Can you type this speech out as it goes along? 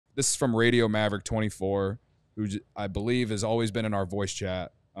this is from Radio Maverick 24, who I believe has always been in our voice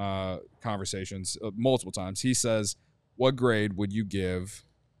chat conversations multiple times. He says, what grade would you give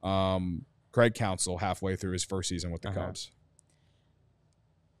Craig Counsell halfway through his first season with the Cubs?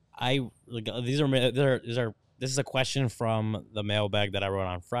 This is a question from the mailbag that I wrote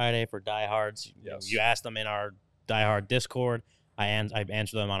on Friday for diehards. Yes. You asked them in our diehard Discord. I've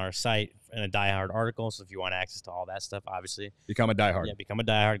answered them on our site in a diehard article. So if you want access to all that stuff, obviously Become a diehard. Yeah, become a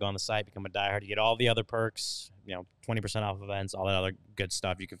diehard. Go on the site, become a diehard. You get all the other perks. 20% off events, all that other good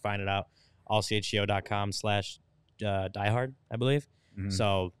stuff. You can find it out. ALLCITY.com/diehard, I believe. Mm-hmm.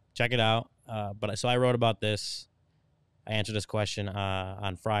 So check it out. So I wrote about this. I answered this question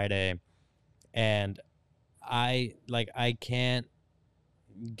on Friday, and I can't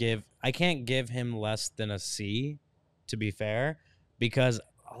give him less than a C, to be fair, because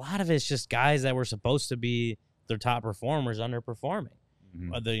a lot of it's just guys that were supposed to be their top performers underperforming.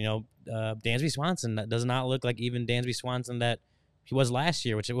 Mm-hmm. Dansby Swanson, that does not look like even Dansby Swanson that he was last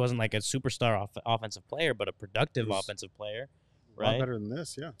year, which it wasn't like a superstar offensive player, but a productive offensive player. Right? A lot better than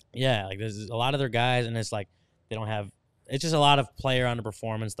this, yeah. Yeah, like there's a lot of their guys, and it's like they don't have. It's just a lot of player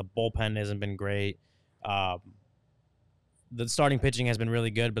underperformance. The bullpen hasn't been great. The starting pitching has been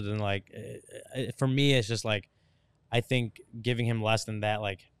really good, but then for me, it's just like I think giving him less than that,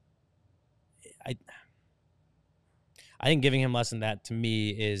 I think giving him less than that to me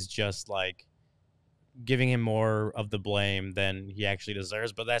is just like giving him more of the blame than he actually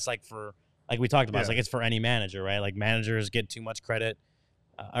deserves. But that's like we talked about, it's for any manager, right? Like managers get too much credit,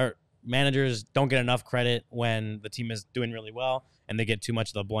 or managers don't get enough credit when the team is doing really well, and they get too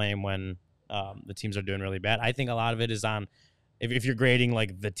much of the blame when the teams are doing really bad. I think a lot of it is on if you're grading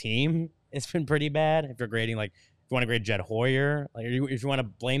like the team, it's been pretty bad. If you're grading if you want to grade Jed Hoyer, if you want to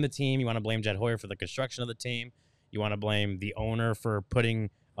blame the team, you want to blame Jed Hoyer for the construction of the team. You want to blame the owner for putting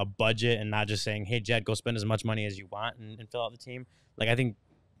a budget and not just saying, hey, Jed, go spend as much money as you want and fill out the team. I think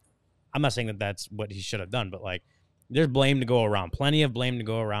I'm not saying that that's what he should have done, but there's blame to go around, plenty of blame to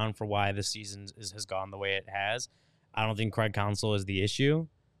go around for why this season has gone the way it has. I don't think Craig Counsell is the issue.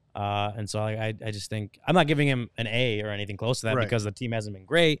 And so I just think I'm not giving him an A or anything close to that because the team hasn't been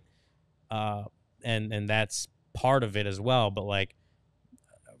great. And that's part of it as well. But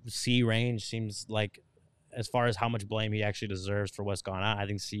C range seems like, as far as how much blame he actually deserves for what's gone on, I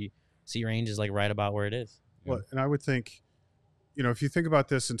think C range is right about where it is. Well, and I would think, if you think about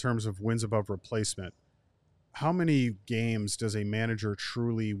this in terms of wins above replacement, how many games does a manager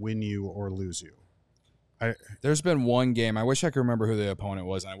truly win you or lose you? There's been one game. I wish I could remember who the opponent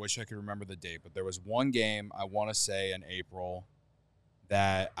was, and I wish I could remember the date, but there was one game, I want to say in April,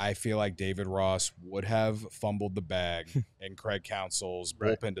 that I feel like David Ross would have fumbled the bag, and Craig Counsell's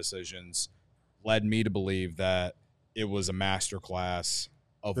bullpen decisions led me to believe that it was a masterclass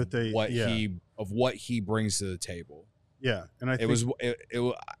of what he brings to the table. Yeah, and I think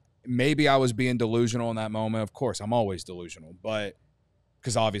it maybe I was being delusional in that moment. Of course, I'm always delusional, but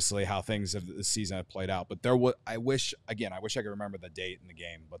because obviously how things of the season have played out. But I wish I could remember the date in the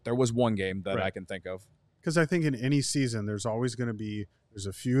game. But there was one game that I can think of. Because I think in any season, there's always going to be there's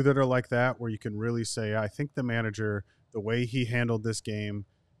a few that are like that where you can really say, I think the manager, the way he handled this game,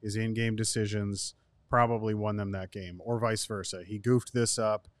 his in-game decisions probably won them that game, or vice versa. He goofed this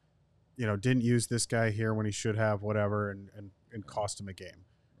up, didn't use this guy here when he should have, whatever, and cost him a game.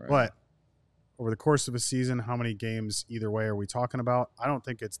 Right. But over the course of a season, how many games either way are we talking about? I don't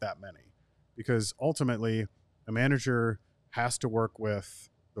think it's that many, because ultimately a manager has to work with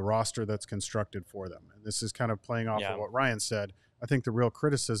the roster that's constructed for them. And this is kind of playing off of what Ryan said. I think the real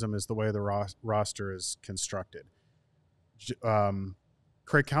criticism is the way the roster is constructed.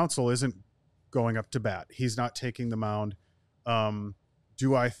 Craig Counsell isn't going up to bat. He's not taking the mound.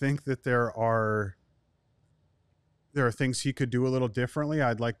 Do I think that there are things he could do a little differently?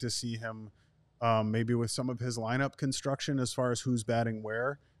 I'd like to see him maybe with some of his lineup construction as far as who's batting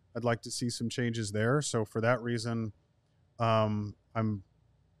where. I'd like to see some changes there. So for that reason, I'm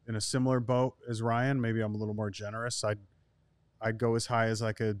in a similar boat as Ryan. Maybe I'm a little more generous. I'd go as high as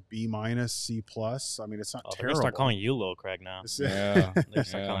a B-, C+. I mean, it's not terrible. They're going to start calling you Lil Craig now. Yeah. They're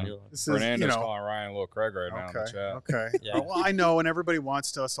start calling you Lil. Fernando's calling Ryan Lil Craig right now in the chat. Okay. Yeah. Well, I know, and everybody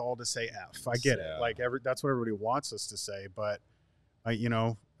wants us all to say F. I get it. That's what everybody wants us to say, but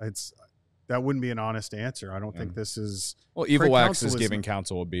that wouldn't be an honest answer. I don't think this is. Well, Evil Wax is giving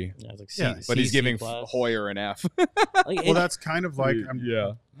Counsell a B. Yeah, but he's giving Hoyer an F. Well, that's kind of I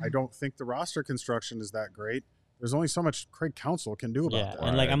don't think the roster construction is that great. There's only so much Craig Counsell can do about that.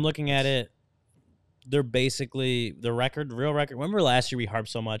 And I'm looking at it. They're basically the real record. Remember last year we harped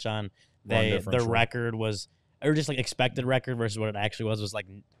so much on their record was, or just expected record versus what it actually was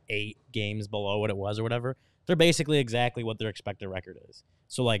 8 games below what it was or whatever. They're basically exactly what their expected record is.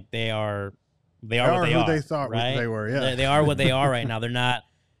 So like they are what they are. Who they thought right? they were. Yeah, They are what they are right now. They're not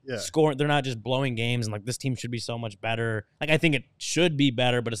yeah. scoring. They're not just blowing games and like this team should be so much better. Like I think it should be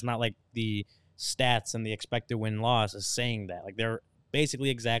better, but it's not like the stats and the expected win-loss is saying that. Like they're basically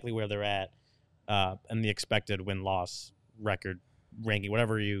exactly where they're at, and the expected win-loss record ranking,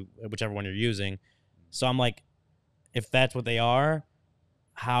 whichever one you're using. So I'm like, if that's what they are,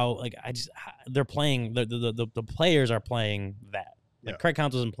 they're playing the players are playing that. Like Craig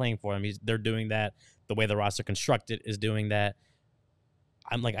Counsell isn't playing for them. They're doing that. The way the roster constructed is doing that.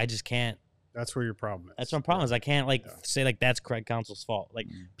 I'm like, I just can't. That's where your problem is. That's my problem is I can't say like that's Craig Counsell's fault. Like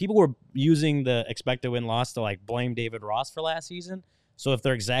people were using the expected win-loss to like blame David Ross for last season. So if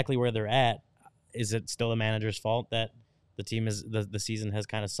they're exactly where they're at, is it still the manager's fault that the team is the season has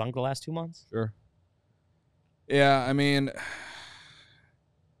kind of sunk the last 2 months? Sure. Yeah, I mean,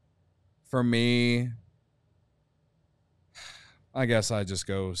 for me, I guess I just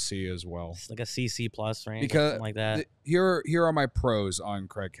go C as well. It's like a CC plus range, because something like that. Here are my pros on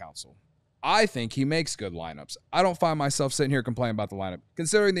Craig Counsell. I think he makes good lineups. I don't find myself sitting here complaining about the lineup.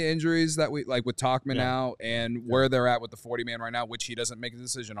 Considering the injuries that we like with Talkman out and where they're at with the 40-man right now, which he doesn't make a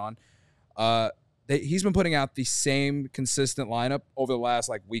decision on, he's been putting out the same consistent lineup over the last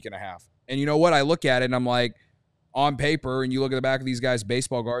like week and a half. And you know what? I look at it and I'm like, on paper, and you look at the back of these guys'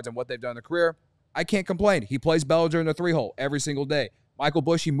 baseball cards and what they've done in their career, I can't complain. He plays Bellinger in the 3-hole every single day. Michael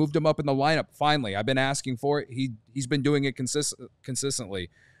Busch, he moved him up in the lineup finally. I've been asking for it. He's been doing it consistently.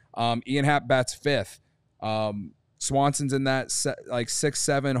 Ian Happ bats 5th. Swanson's in that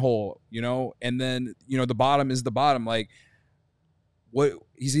 6-7 hole, you know, and then, you know, the bottom is the bottom. Like, what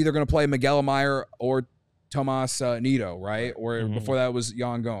he's either going to play Miguel Amaya or Tomas Nido, right? Or before that was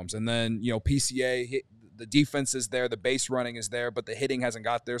Yan Gomes. And then, you know, PCA, the defense is there, the base running is there, but the hitting hasn't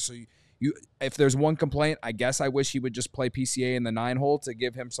got there. So if there's one complaint, I guess I wish he would just play PCA in the 9-hole to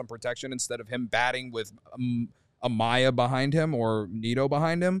give him some protection instead of him batting with Amaya behind him or Nido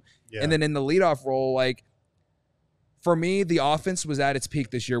behind him. Yeah. And then in the leadoff role, like, for me, the offense was at its peak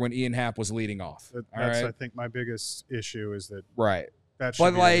this year when Ian Happ was leading off. That's, I think, my biggest issue is that that should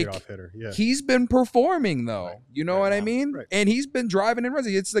but be like, a leadoff hitter. Yeah. He's been performing, though. Right. You know what I mean? Right. And he's been driving in runs.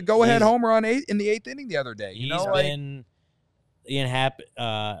 It's the go-ahead homer in the 8th inning the other day. He's been Ian Happ.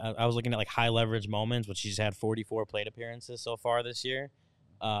 I was looking at like high leverage moments, which he's had 44 plate appearances so far this year.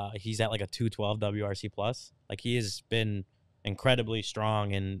 He's at like a 212 WRC plus. Like he has been incredibly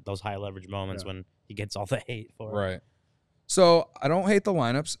strong in those high leverage moments when he gets all the hate for it. Right. So I don't hate the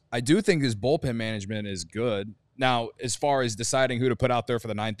lineups. I do think his bullpen management is good. Now, as far as deciding who to put out there for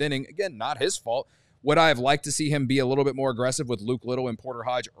the 9th inning, again, not his fault. Would I have liked to see him be a little bit more aggressive with Luke Little and Porter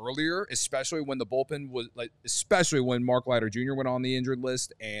Hodge earlier, especially when the bullpen was especially when Mark Leiter Jr. went on the injured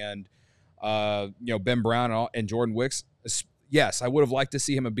list and Ben Brown and Jordan Wicks. Yes, I would have liked to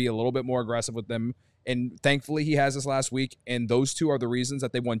see him be a little bit more aggressive with them. And thankfully he has this last week. And those two are the reasons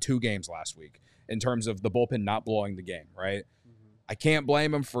that they won 2 games last week in terms of the bullpen not blowing the game, right? Mm-hmm. I can't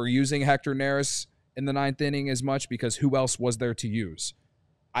blame him for using Hector Neris in the 9th inning as much because who else was there to use?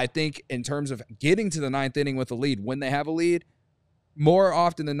 I think in terms of getting to the 9th inning with a lead, when they have a lead, more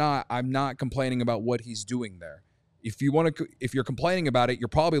often than not, I'm not complaining about what he's doing there. If you're complaining about it, you're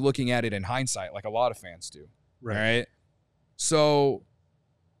probably looking at it in hindsight, like a lot of fans do. Right? So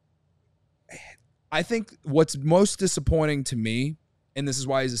I think what's most disappointing to me, and this is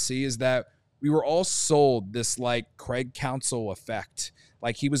why he's a C, is that we were all sold this like Craig Counsell effect.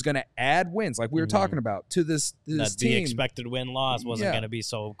 Like he was going to add wins, like we were talking about, to this team. The expected win-loss wasn't going to be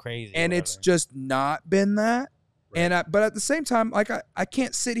so crazy. And it's just not been that. Right. And but at the same time, like I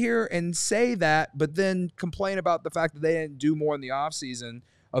can't sit here and say that, but then complain about the fact that they didn't do more in the offseason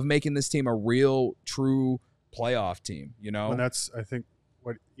of making this team a real, true playoff team, you know? And that's, I think,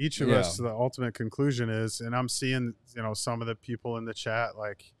 what each of us, the ultimate conclusion is, and I'm seeing, some of the people in the chat,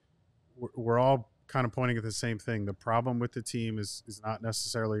 like, we're all kind of pointing at the same thing. The problem with the team is not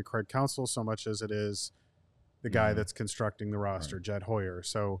necessarily Craig Counsell so much as it is the guy that's constructing the roster, Jed Hoyer.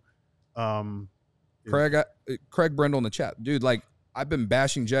 So, Craig Brendel in the chat, dude, like, I've been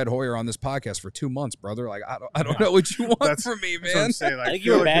bashing Jed Hoyer on this podcast for 2 months, brother. Like, I don't know what you want from me, man. That's what I'm saying. Like, I think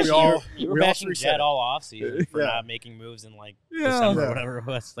you were bashing Jed all offseason for not making moves in like December or whatever it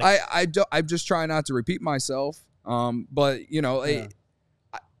was. Like, I'm just trying not to repeat myself. But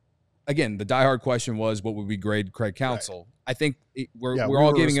again, the diehard question was, what would we grade Craig Counsell? Right. I think we're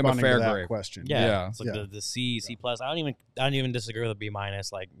all giving him a fair grade. Question. Yeah. It's like the C plus. I don't even disagree with a B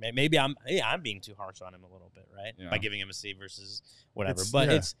minus. Like maybe I'm being too harsh on him a little bit, right? Yeah. By giving him a C versus whatever. But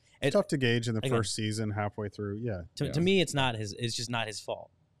it's tough to gauge in the first season, halfway through. To me, it's not his. It's just not his fault.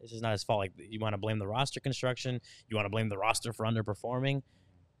 It's just not his fault. Like, you want to blame the roster construction. You want to blame the roster for underperforming.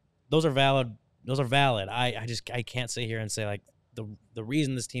 Those are valid. I can't sit here and say, like, the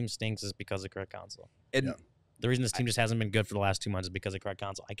reason this team stinks is because of Craig Counsell. And the reason this team just hasn't been good for the last 2 months is because of Craig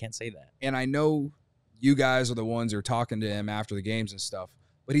Counsell. I can't say that. And I know you guys are the ones who are talking to him after the games and stuff,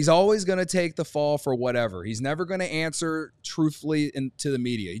 but he's always going to take the fall for whatever. He's never going to answer truthfully to the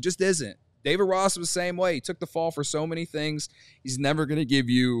media. He just isn't. David Ross was the same way. He took the fall for so many things. He's never going to give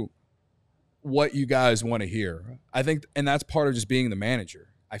you what you guys want to hear. I think, and that's part of just being the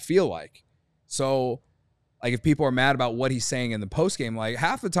manager, I feel like. So, like, if people are mad about what he's saying in the postgame, like,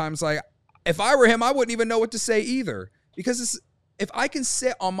 half the time it's like, if I were him, I wouldn't even know what to say either. Because if I can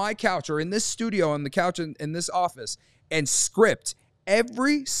sit on my couch or in this studio, on the couch in this office, and script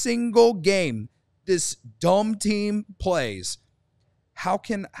every single game this dumb team plays, how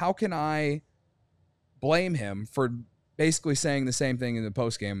can I blame him for basically saying the same thing in the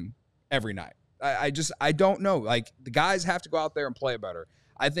postgame every night? I don't know. Like, the guys have to go out there and play better.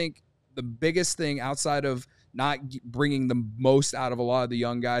 I think the biggest thing outside of not bringing the most out of a lot of the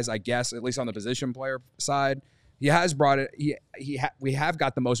young guys, I guess, at least on the position player side, he has brought it. We have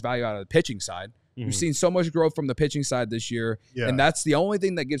got the most value out of the pitching side. Mm-hmm. We've seen so much growth from the pitching side this year, and that's the only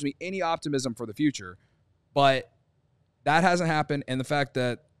thing that gives me any optimism for the future. But that hasn't happened, and the fact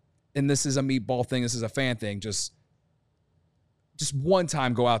that, and this is a meatball thing, this is a fan thing, just one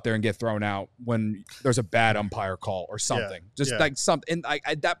time go out there and get thrown out when there's a bad umpire call or something. Like something,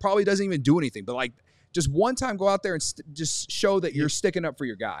 and that probably doesn't even do anything. But like, just one time go out there and just show that you're sticking up for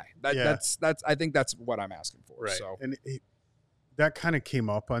your guy. That's I think that's what I'm asking for. Right. So, and that kind of came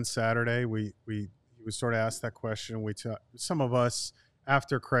up on Saturday. We sort of asked that question. Some of us,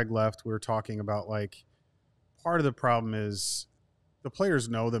 after Craig left, we were talking about, like, part of the problem is the players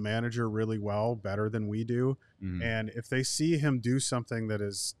know the manager really well, better than we do. Mm-hmm. And if they see him do something that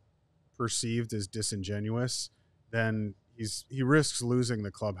is perceived as disingenuous, then he risks losing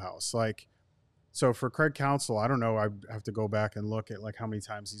the clubhouse. Like, so for Craig Counsell, I don't know, I have to go back and look at, like, how many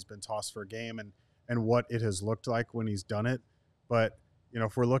times he's been tossed for a game and what it has looked like when he's done it. But, you know,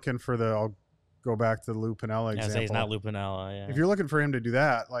 if we're looking for I'll go back to the Lou Piniella example. Say he's not Lou Piniella, yeah. If you're looking for him to do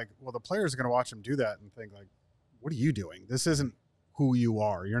that, like, well, the players are going to watch him do that and think, like, what are you doing? This isn't who you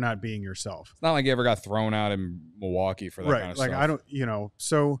are. You're not being yourself. It's not like you ever got thrown out in Milwaukee for that kind of stuff. Like, I don't,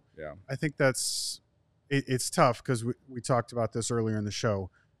 so yeah. I think it's tough because we talked about this earlier in the show.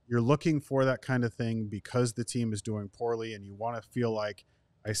 You're looking for that kind of thing because the team is doing poorly and you want to feel like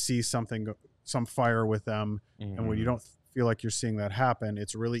I see some fire with them. Mm-hmm. And when you don't feel like you're seeing that happen,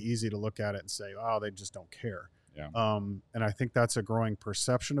 it's really easy to look at it and say, oh, they just don't care. Yeah. And I think that's a growing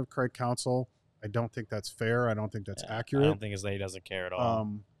perception of Craig Counsell. I don't think that's fair. I don't think that's accurate. I don't think it's that he doesn't care at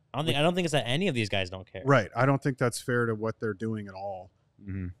all. I don't think it's that any of these guys don't care. Right. I don't think that's fair to what they're doing at all.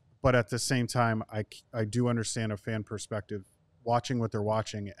 Mm-hmm. But at the same time, I do understand a fan perspective, watching what they're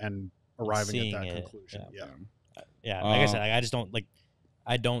watching and arriving at that conclusion. Yeah. Like I said, I just don't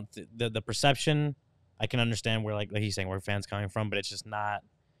the perception. I can understand where, like he's saying, where fans coming from, but it's just not.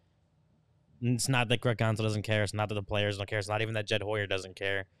 It's not that Craig Counsell doesn't care. It's not that the players don't care. It's not even that Jed Hoyer doesn't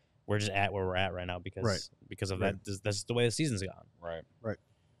care. We're just at where we're at right now because of that. That's the way the season's gone. Right.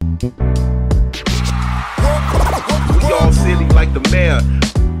 We all silly like the mayor.